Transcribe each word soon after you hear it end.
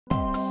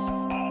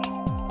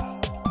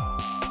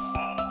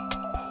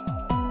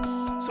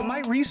So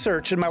my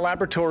research in my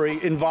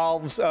laboratory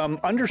involves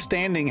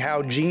understanding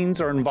how genes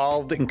are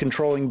involved in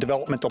controlling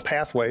developmental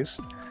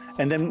pathways.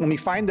 And then when we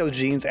find those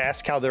genes,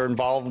 ask how they're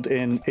involved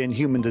in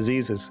human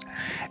diseases.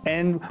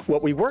 And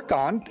what we work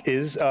on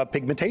is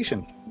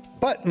pigmentation,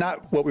 but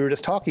not what we were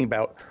just talking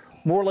about.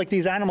 More like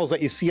these animals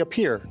that you see up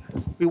here.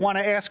 We want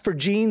to ask for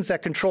genes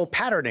that control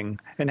patterning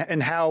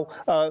and how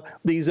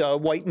these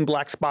white and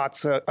black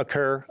spots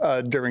occur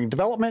during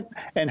development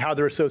and how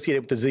they're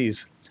associated with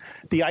disease.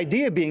 The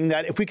idea being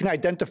that if we can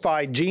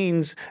identify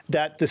genes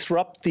that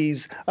disrupt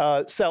these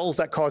cells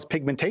that cause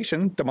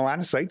pigmentation, the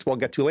melanocytes, we'll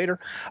get to later,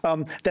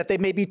 that they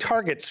may be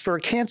targets for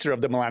cancer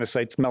of the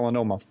melanocytes,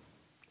 melanoma.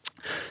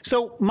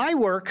 So my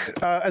work,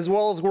 as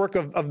well as work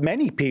of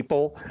many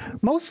people,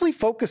 mostly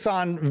focus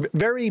on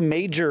very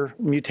major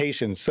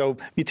mutations. So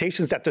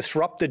mutations that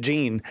disrupt the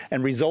gene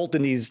and result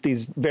in these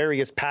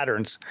various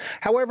patterns.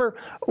 However,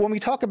 when we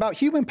talk about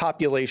human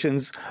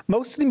populations,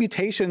 most of the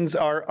mutations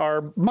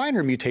are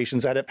minor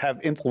mutations that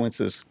have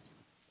influences.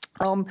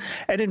 And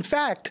in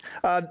fact,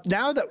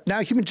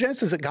 now human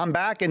geneticists have gone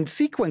back and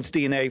sequenced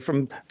DNA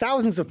from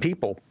thousands of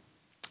people.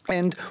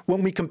 And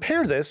when we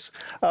compare this,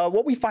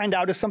 what we find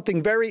out is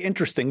something very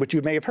interesting, which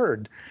you may have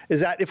heard, is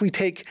that if we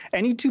take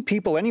any two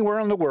people anywhere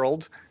in the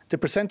world, the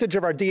percentage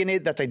of our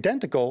DNA that's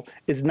identical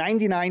is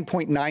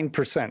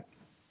 99.9%.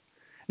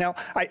 Now,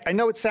 I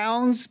know it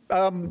sounds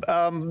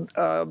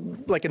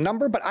like a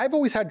number, but I've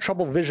always had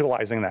trouble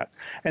visualizing that.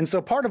 And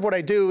so part of what I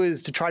do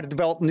is to try to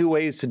develop new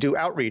ways to do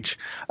outreach.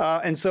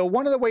 And so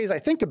one of the ways I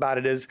think about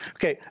it is,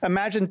 okay,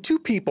 imagine two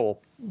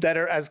people that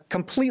are as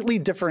completely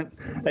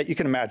different that you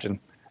can imagine.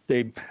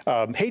 They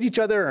hate each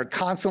other and are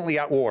constantly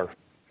at war.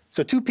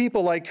 So two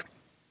people like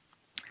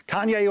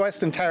Kanye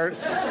West and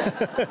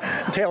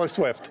Taylor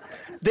Swift.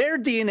 Their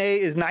DNA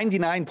is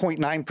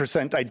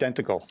 99.9%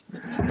 identical.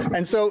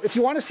 And so if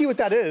you want to see what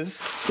that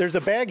is, there's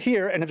a bag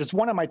here, and there's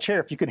one on my chair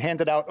if you can hand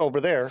it out over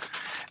there.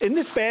 In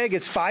this bag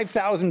is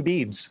 5,000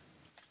 beads.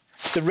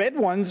 The red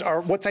ones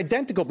are what's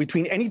identical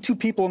between any two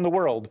people in the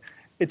world.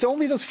 It's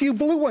only those few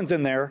blue ones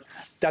in there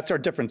that's our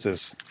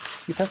differences.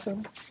 You pass that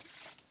one?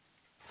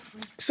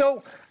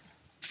 So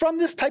from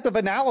this type of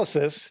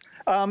analysis,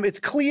 it's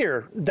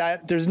clear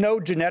that there's no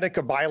genetic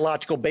or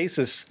biological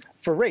basis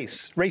for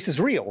race. Race is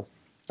real.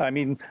 I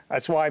mean,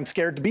 that's why I'm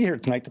scared to be here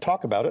tonight to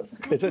talk about it.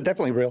 It's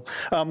definitely real.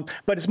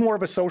 But it's more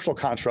of a social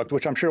construct,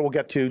 which I'm sure we'll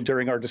get to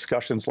during our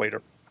discussions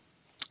later.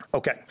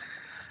 Okay.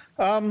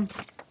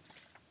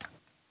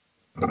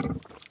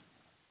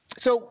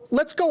 So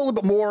let's go a little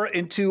bit more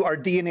into our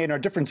DNA and our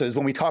differences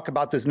when we talk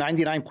about this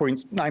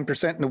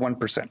 99.9% and the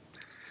 1%.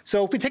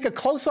 So if we take a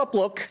close-up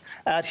look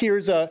at,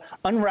 here's a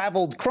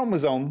unraveled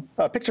chromosome,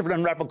 a picture of an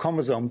unraveled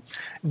chromosome,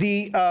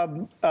 the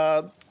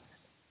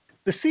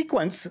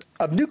sequence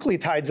of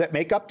nucleotides that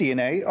make up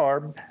DNA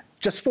are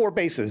just 4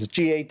 bases,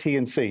 G, A, T,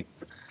 and C.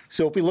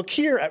 So if we look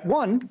here at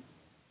 1,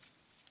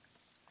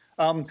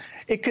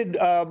 it could,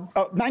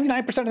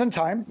 99% of the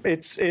time,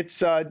 it's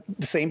the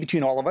same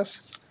between all of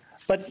us.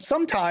 But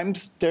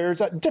sometimes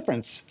there's a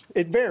difference.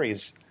 It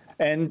varies.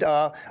 And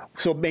so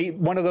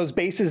one of those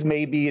bases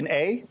may be an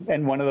A,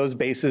 and one of those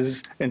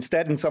bases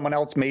instead, and someone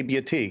else may be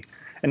a T.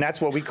 And that's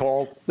what we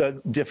call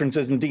the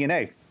differences in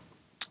DNA.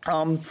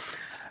 So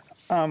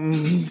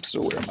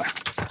where am I?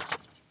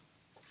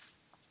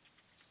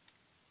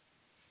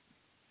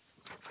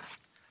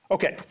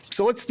 Okay,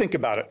 so let's think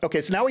about it.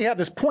 Okay, so now we have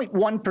this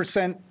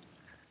 0.1%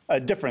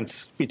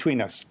 difference between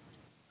us.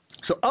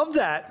 So of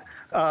that,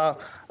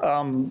 about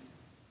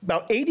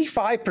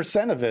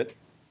 85% of it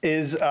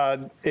is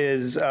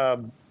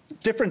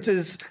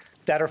differences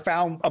that are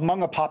found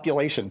among a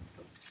population.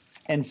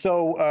 And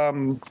so,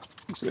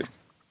 let's see.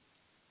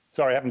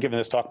 Sorry, I haven't given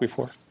this talk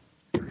before.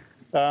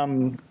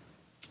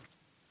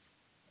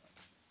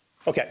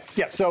 Okay,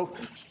 yeah, so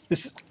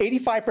this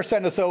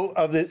 85% or so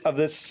of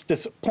this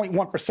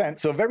 0.1%,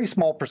 so a very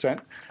small percent,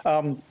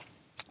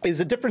 is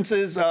the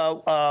differences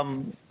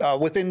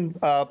within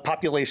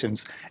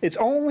populations. It's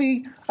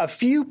only a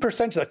few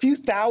percent, a few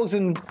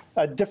thousand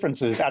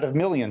differences out of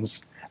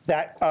millions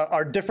that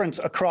are different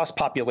across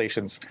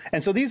populations.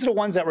 And so these are the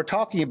ones that we're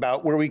talking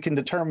about where we can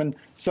determine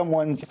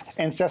someone's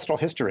ancestral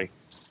history.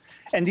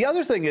 And the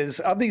other thing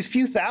is, of these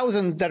few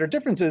thousands that are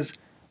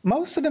differences,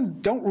 most of them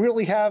don't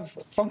really have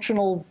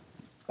functional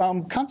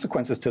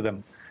consequences to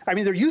them. I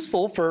mean, they're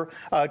useful for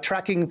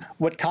tracking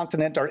what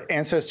continent our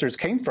ancestors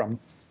came from,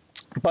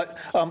 but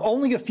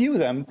only a few of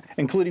them,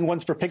 including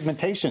ones for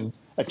pigmentation,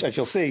 as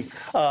you'll see,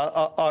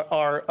 have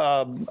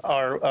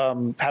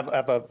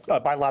a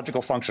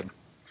biological function.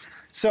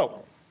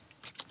 So,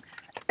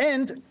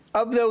 and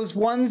of those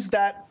ones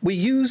that we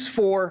use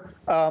for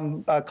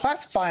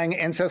classifying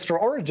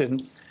ancestral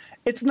origin,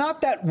 it's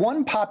not that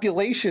one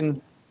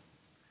population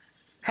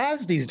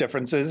has these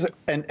differences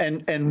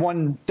and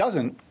one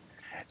doesn't.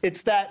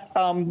 It's that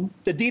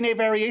the DNA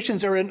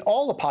variations are in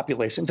all the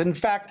populations. In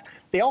fact,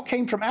 they all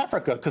came from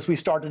Africa because we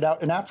started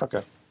out in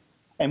Africa.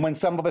 And when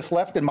some of us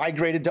left and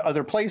migrated to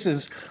other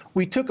places,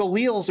 we took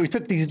alleles, we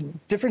took these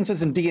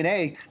differences in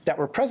DNA that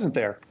were present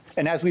there.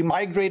 And as we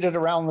migrated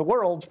around the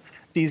world,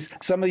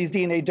 some of these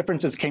DNA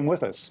differences came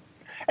with us.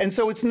 And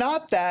so it's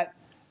not that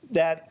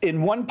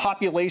in one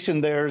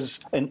population there's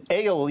an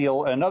A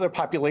allele, and another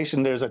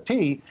population there's a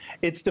T.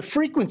 It's the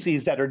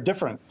frequencies that are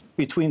different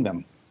between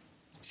them.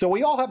 So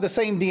we all have the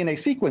same DNA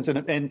sequence,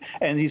 and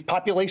these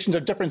populations are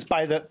different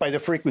by the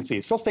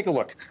frequencies. So let's take a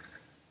look.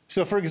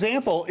 So for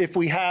example, if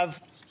we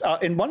have,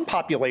 in one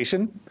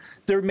population,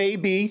 there may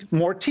be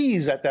more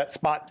T's at that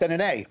spot than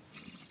an A.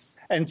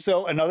 And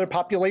so another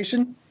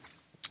population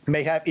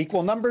may have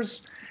equal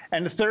numbers,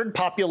 and the third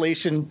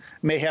population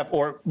may have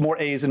more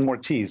A's and more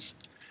T's.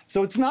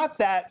 So it's not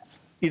that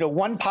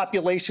one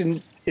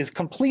population is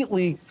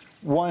completely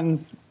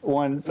one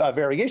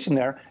variation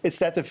there. It's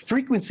that the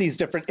frequency is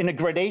different in a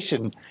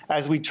gradation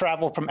as we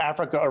travel from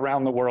Africa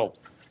around the world.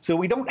 So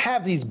we don't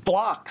have these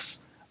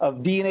blocks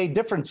of DNA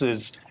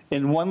differences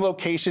in one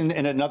location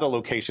and another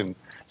location.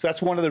 So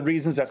that's one of the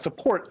reasons that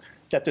support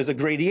that there's a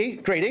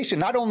gradation,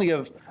 not only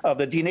of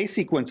the DNA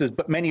sequences,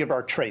 but many of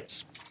our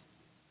traits.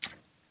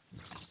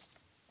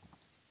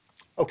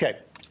 Okay,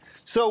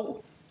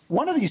 so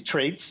one of these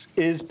traits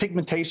is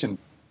pigmentation.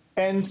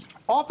 And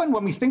often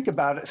when we think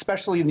about it,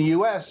 especially in the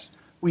US,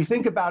 we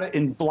think about it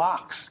in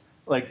blocks,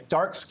 like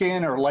dark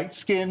skin or light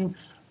skin.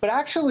 But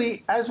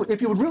actually,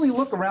 if you would really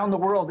look around the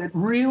world, it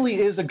really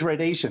is a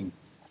gradation.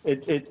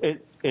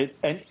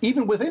 And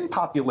even within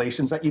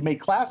populations that you may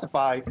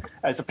classify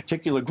as a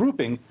particular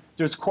grouping,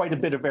 there's quite a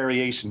bit of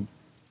variation.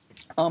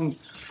 And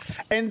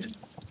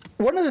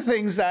one of the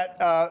things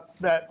that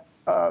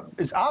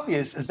is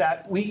obvious is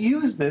that we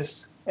use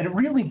this, and it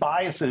really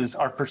biases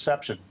our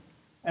perception.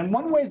 And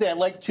one way that I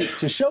like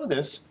to show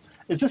this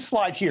is this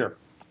slide here.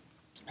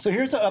 So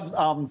here's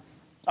a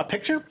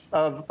picture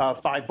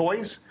of 5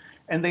 boys,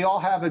 and they all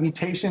have a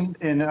mutation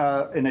in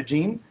a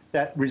gene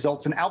that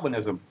results in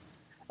albinism.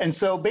 And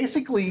so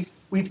basically,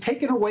 we've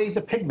taken away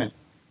the pigment,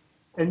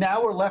 and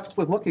now we're left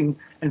with looking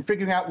and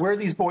figuring out where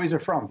these boys are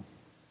from.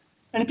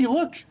 And if you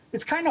look,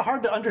 it's kind of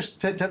hard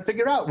to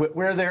figure out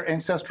where their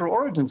ancestral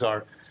origins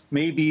are.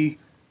 Maybe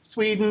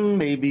Sweden,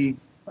 maybe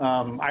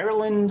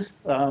Ireland.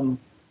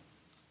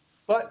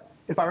 But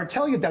if I were to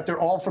tell you that they're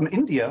all from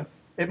India,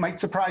 it might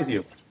surprise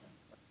you.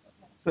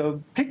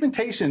 So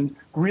pigmentation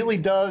really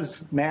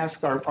does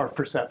mask our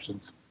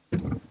perceptions.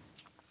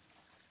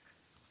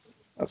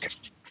 Okay.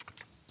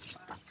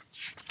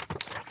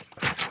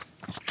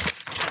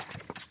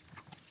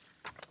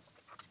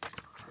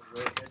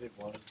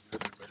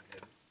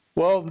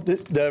 Well,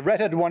 the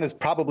redheaded one has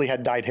probably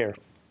had dyed hair.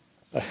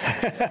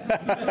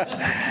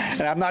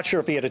 And I'm not sure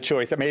if he had a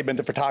choice. That may have been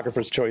the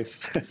photographer's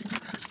choice.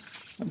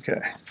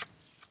 Okay.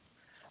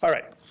 All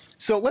right.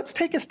 So let's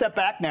take a step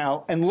back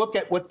now and look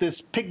at what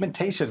this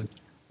pigmentation,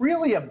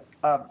 really a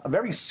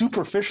very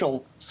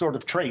superficial sort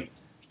of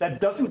trait that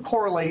doesn't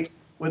correlate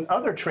with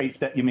other traits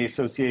that you may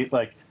associate,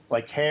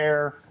 like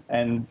hair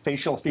and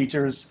facial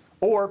features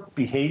or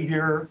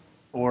behavior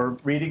or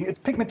reading. It's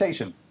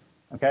pigmentation.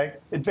 Okay?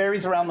 It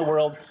varies around the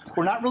world.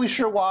 We're not really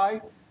sure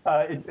why.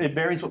 It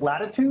varies with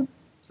latitude,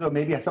 so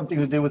maybe it has something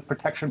to do with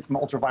protection from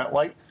ultraviolet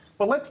light.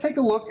 But let's take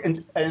a look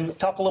and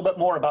talk a little bit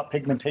more about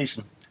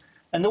pigmentation.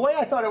 And the way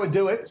I thought I would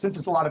do it, since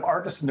there's a lot of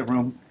artists in the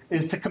room,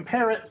 is to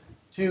compare it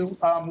to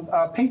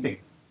painting.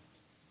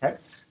 Okay?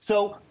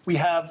 So we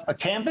have a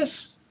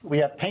canvas, we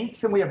have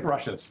paints, and we have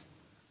brushes.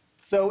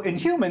 So in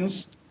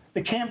humans,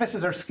 the canvas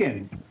is our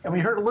skin, and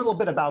we heard a little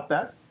bit about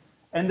that.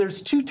 And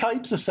there's 2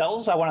 types of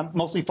cells I want to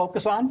mostly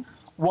focus on.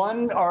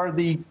 One are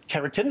the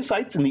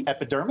keratinocytes in the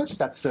epidermis.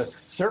 That's the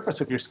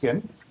surface of your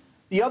skin.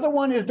 The other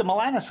one is the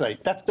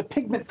melanocyte. That's the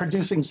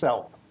pigment-producing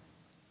cell.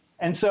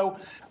 And so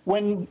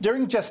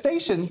during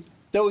gestation,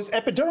 those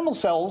epidermal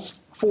cells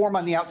form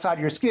on the outside of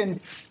your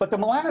skin, but the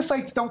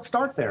melanocytes don't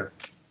start there.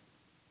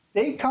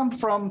 They come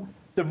from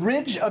the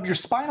ridge of your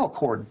spinal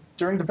cord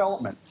during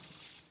development.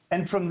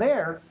 And from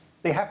there,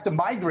 they have to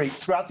migrate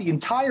throughout the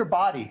entire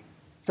body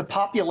to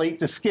populate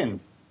the skin.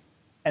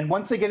 And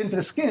once they get into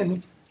the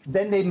skin,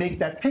 then they make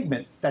that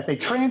pigment that they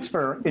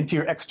transfer into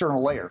your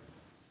external layer.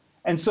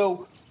 And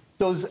so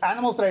those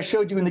animals that I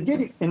showed you in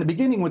the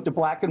beginning with the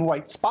black and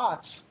white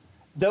spots,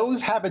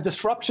 those have a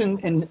disruption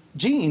in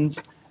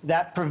genes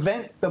that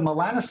prevent the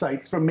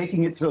melanocytes from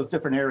making it to those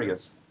different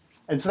areas.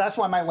 And so that's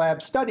why my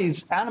lab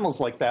studies animals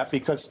like that,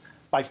 because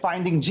by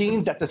finding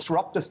genes that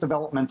disrupt this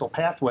developmental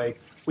pathway,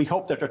 we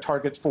hope that they're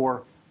targets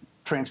for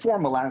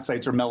transformed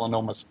melanocytes or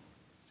melanomas.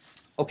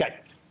 Okay,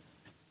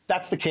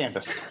 that's the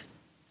canvas.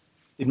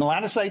 The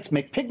melanocytes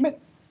make pigment.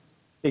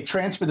 They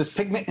transfer this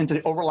pigment into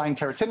the overlying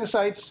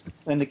keratinocytes,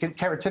 and the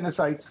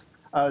keratinocytes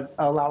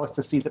allow us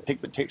to see the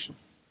pigmentation.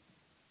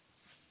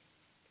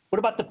 What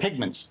about the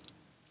pigments?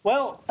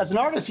 Well, as an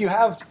artist, you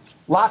have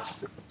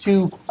lots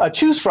to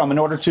choose from in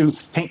order to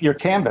paint your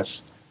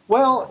canvas.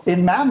 Well,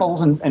 in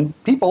mammals and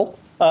people,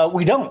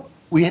 we don't.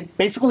 We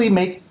basically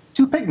make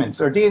 2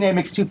 pigments. Our DNA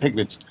makes 2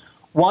 pigments.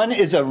 One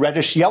is a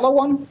reddish yellow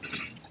one,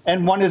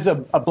 and one is a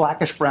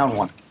blackish brown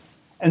one.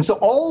 And so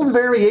all the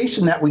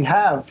variation that we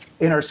have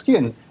in our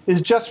skin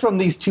is just from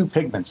these two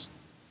pigments.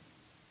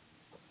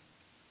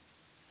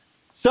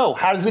 So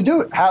how does we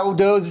do it? How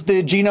does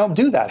the genome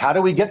do that? How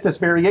do we get this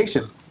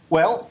variation?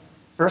 Well,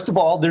 first of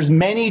all, there's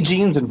many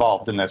genes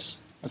involved in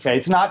this. Okay,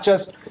 it's not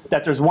just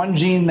that there's one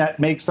gene that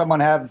makes someone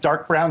have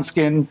dark brown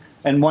skin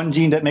and one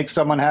gene that makes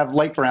someone have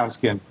light brown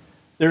skin.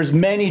 There's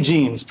many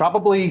genes,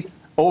 probably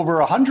over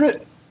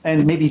 100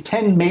 and maybe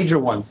 10 major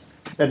ones,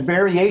 that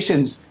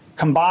variations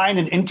combine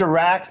and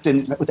interact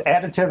and with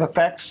additive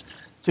effects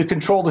to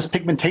control this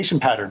pigmentation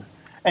pattern.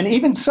 And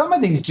even some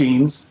of these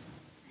genes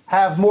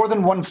have more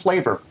than one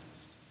flavor.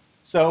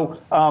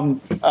 So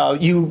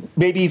you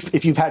maybe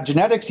if you've had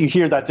genetics, you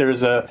hear that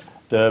there's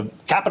the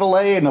capital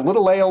A and the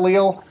little a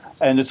allele,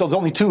 and so there's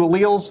only two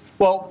alleles.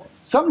 Well,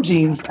 some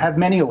genes have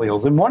many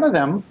alleles, and one of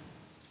them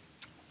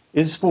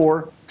is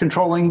for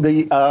controlling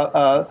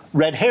the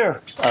red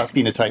hair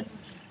phenotype.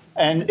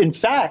 And in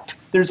fact,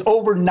 there's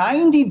over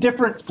 90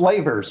 different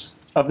flavors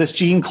of this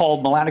gene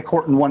called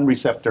melanocortin-1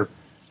 receptor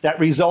that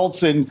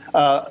results in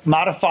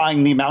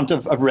modifying the amount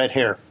of red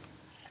hair.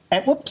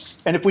 And whoops,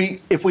 and if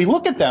we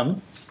look at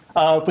them,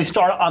 if we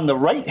start on the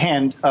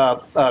right-hand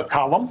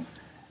column,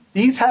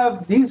 these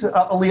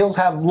alleles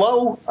have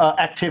low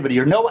activity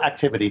or no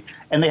activity,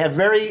 and they have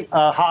very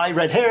high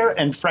red hair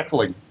and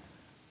freckling.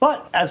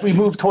 But as we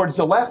move towards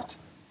the left,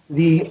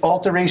 the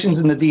alterations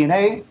in the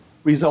DNA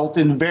result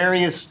in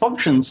various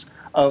functions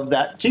of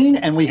that gene,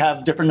 and we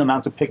have different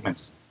amounts of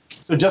pigments.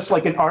 So just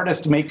like an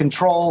artist may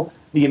control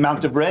the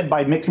amount of red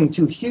by mixing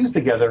two hues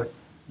together,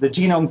 the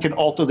genome can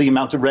alter the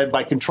amount of red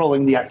by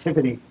controlling the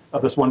activity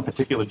of this one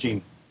particular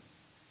gene.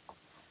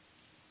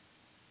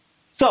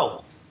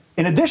 So,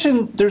 in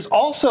addition, there's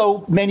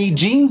also many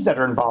genes that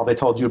are involved, I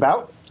told you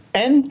about,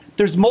 and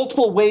there's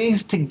multiple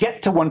ways to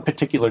get to one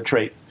particular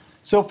trait.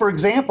 So, for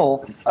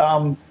example,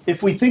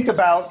 if we think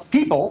about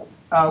people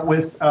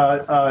with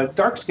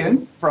dark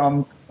skin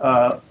from,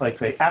 like,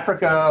 say,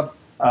 Africa,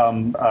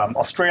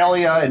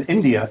 Australia, and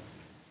India,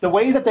 the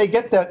way that they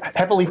get the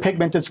heavily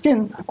pigmented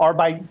skin are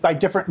by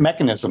different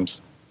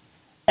mechanisms.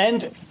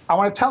 And I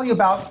want to tell you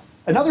about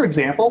another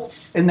example,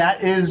 and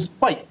that is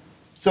white.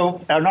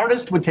 So an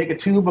artist would take a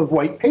tube of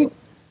white paint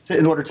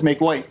in order to make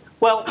white.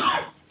 Well,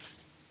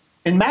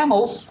 in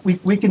mammals,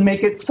 we can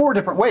make it 4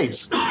 different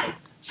ways.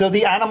 So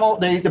the animal,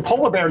 the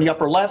polar bear in the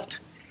upper left,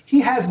 he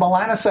has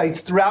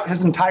melanocytes throughout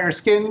his entire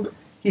skin.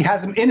 He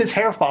has them in his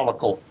hair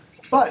follicle.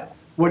 But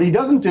what he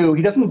doesn't do,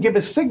 he doesn't give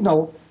a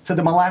signal to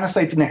the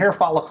melanocytes in the hair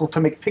follicle to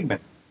make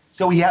pigment.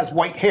 So he has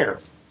white hair.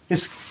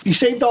 If he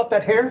shaved off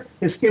that hair,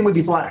 his skin would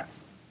be black.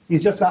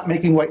 He's just not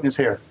making white in his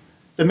hair.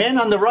 The man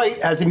on the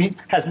right has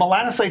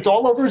melanocytes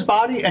all over his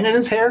body and in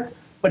his hair,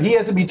 but he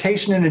has a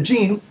mutation in a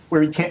gene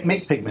where he can't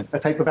make pigment, a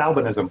type of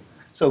albinism.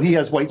 So he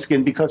has white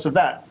skin because of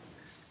that.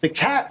 The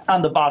cat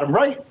on the bottom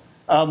right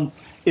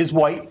is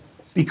white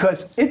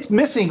because it's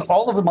missing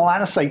all of the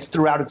melanocytes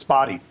throughout its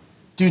body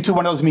due to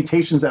one of those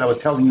mutations that I was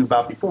telling you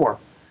about before.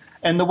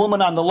 And the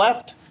woman on the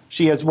left,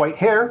 she has white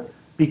hair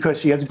because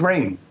she has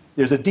grain.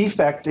 There's a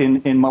defect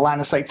in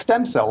melanocyte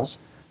stem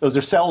cells. Those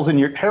are cells in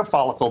your hair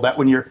follicle that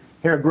when your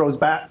hair grows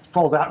back,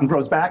 falls out and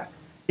grows back,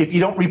 if you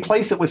don't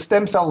replace it with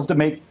stem cells to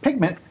make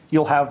pigment,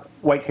 you'll have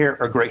white hair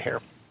or gray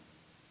hair.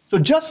 So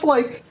just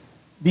like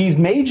these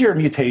major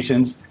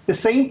mutations, the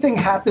same thing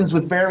happens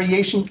with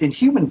variation in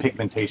human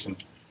pigmentation,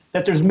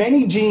 that there's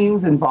many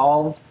genes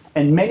involved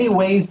and many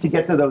ways to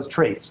get to those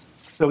traits.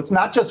 So it's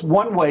not just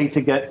one way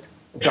to get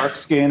dark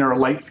skin or a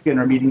light skin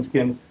or medium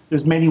skin.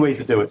 There's many ways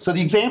to do it. So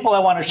the example I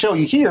want to show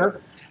you here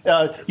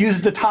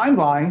uses the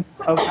timeline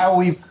of how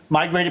we've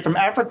migrated from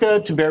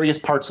Africa to various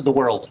parts of the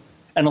world.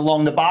 And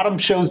along the bottom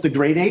shows the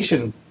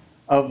gradation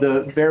of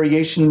the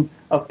variation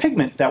of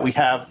pigment that we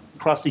have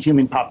across the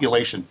human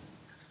population.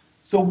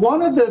 So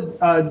one of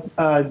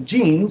the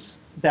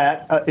genes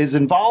that is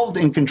involved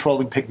in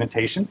controlling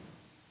pigmentation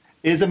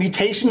is a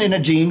mutation in a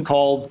gene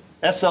called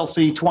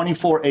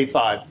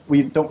SLC24A5.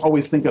 We don't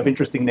always think of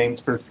interesting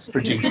names for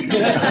genes.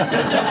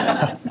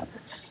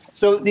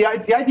 So the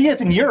idea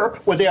is in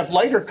Europe, where they have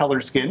lighter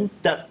colored skin,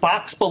 that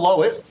box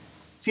below it,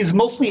 see, there's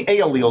mostly A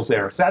alleles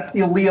there. So that's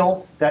the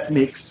allele that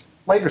makes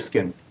lighter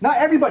skin. Not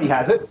everybody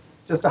has it,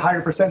 just a higher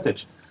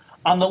percentage.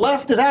 On the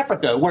left is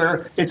Africa,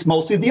 where it's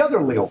mostly the other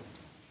allele.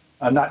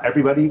 Not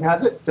everybody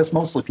has it, just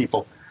mostly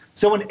people.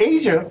 So in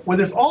Asia, where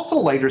there's also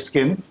lighter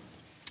skin,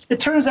 it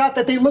turns out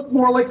that they look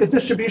more like the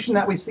distribution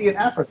that we see in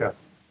Africa.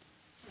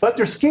 But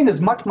their skin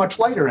is much, much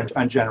lighter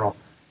in general.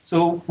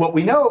 So what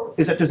we know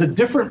is that there's a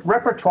different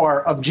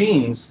repertoire of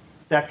genes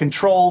that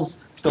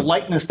controls the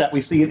lightness that we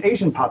see in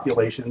Asian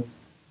populations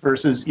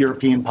versus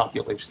European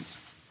populations.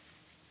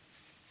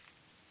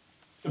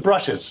 The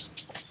brushes.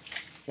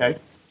 Okay?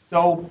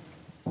 So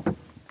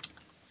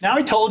now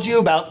I told you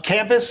about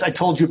canvas, I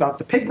told you about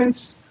the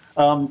pigments,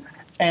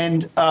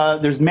 and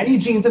there's many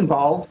genes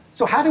involved.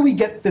 So how do we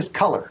get this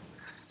color?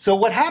 So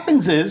what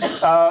happens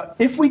is,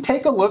 if we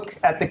take a look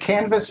at the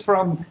canvas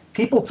from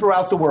people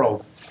throughout the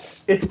world,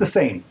 it's the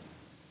same.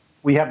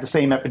 We have the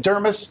same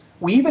epidermis.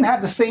 We even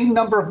have the same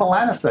number of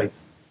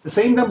melanocytes. the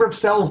same number of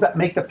cells that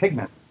make the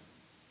pigment.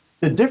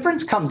 The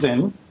difference comes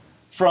in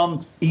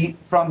from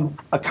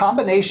a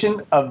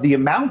combination of the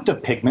amount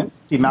of pigment,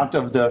 the amount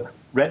of the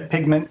red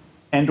pigment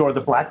and or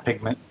the black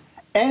pigment,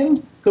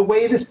 and the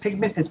way this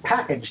pigment is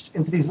packaged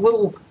into these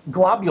little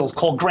globules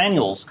called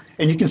granules.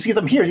 And you can see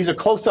them here. These are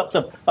close-ups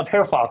of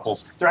hair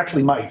follicles. They're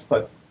actually mice,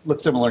 but look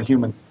similar in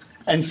human.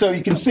 And so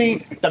you can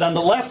see that on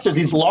the left are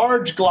these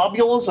large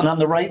globules, and on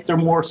the right they're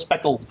more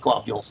speckled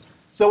globules.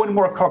 So in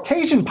more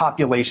Caucasian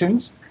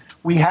populations,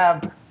 we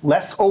have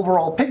less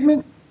overall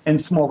pigment and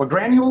smaller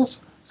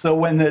granules. So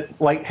when the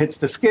light hits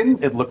the skin,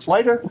 it looks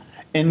lighter.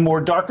 In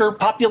more darker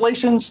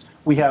populations,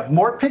 we have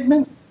more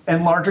pigment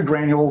and larger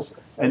granules,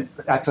 and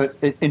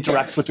it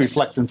interacts with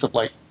reflectance of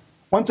light.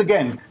 Once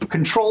again,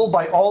 controlled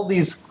by all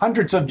these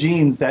hundreds of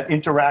genes that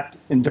interact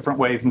in different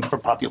ways in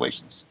different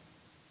populations.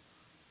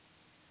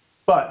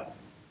 But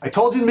I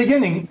told you in the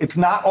beginning, it's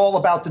not all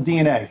about the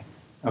DNA,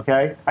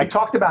 okay? I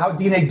talked about how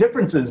DNA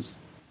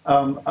differences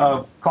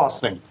cause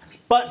things.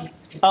 But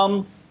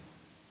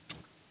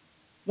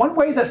one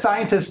way that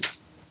scientists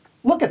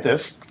look at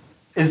this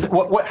is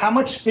how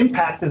much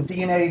impact does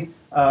DNA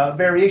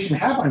variation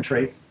have on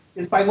traits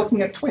is by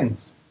looking at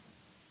twins.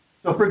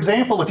 So for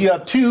example, if you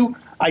have two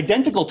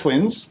identical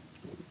twins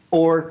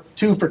or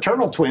two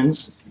fraternal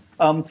twins,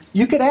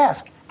 you could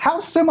ask, how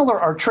similar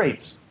are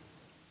traits?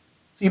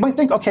 So you might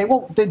think, okay,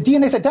 well, the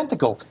DNA is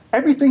identical.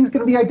 Everything's going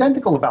to be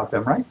identical about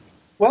them, right?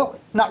 Well,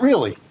 not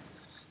really.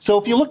 So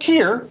if you look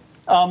here,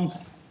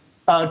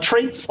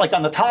 traits like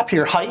on the top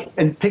here, height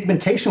and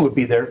pigmentation would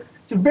be there.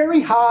 It's a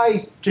very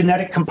high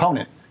genetic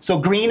component. So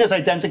green is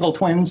identical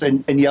twins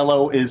and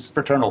yellow is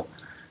fraternal.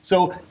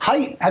 So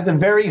height has a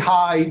very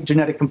high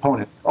genetic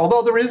component,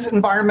 although there is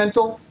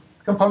environmental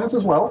components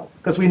as well,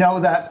 because we know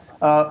that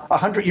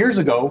 100 years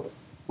ago,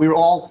 we were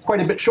all quite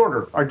a bit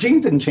shorter. Our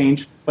genes didn't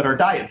change, but our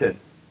diet did,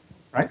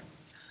 right?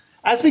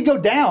 As we go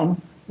down,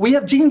 we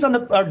have genes on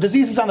the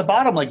diseases on the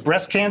bottom, like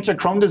breast cancer,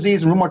 Crohn's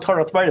disease, and rheumatoid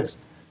arthritis.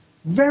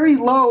 Very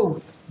low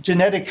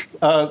genetic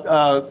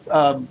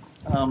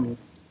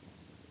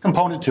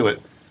component to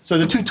it. So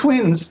the two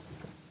twins,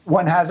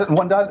 one has it and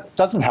one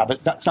doesn't have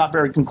it. That's not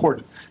very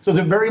concordant. So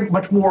there's very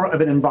much more of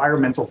an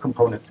environmental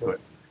component to it.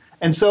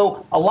 And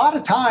so a lot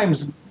of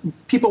times,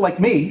 people like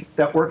me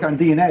that work on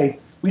DNA,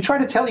 we try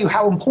to tell you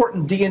how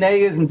important DNA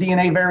is and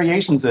DNA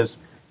variations is.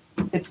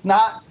 It's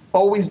not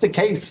always the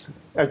case.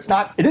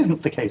 It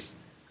isn't the case.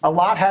 A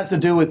lot has to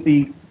do with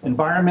the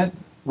environment,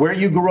 where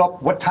you grew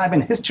up, what time in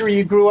history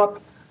you grew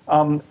up,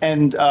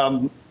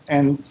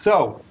 and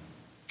so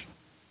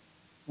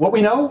what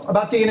we know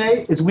about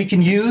DNA is we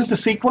can use the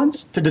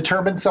sequence to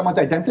determine someone's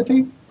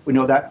identity. We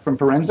know that from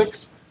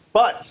forensics.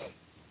 But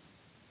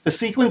the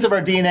sequence of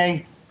our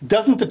DNA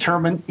doesn't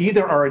determine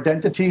either our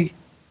identity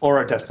or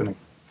our destiny.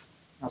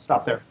 I'll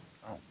stop there.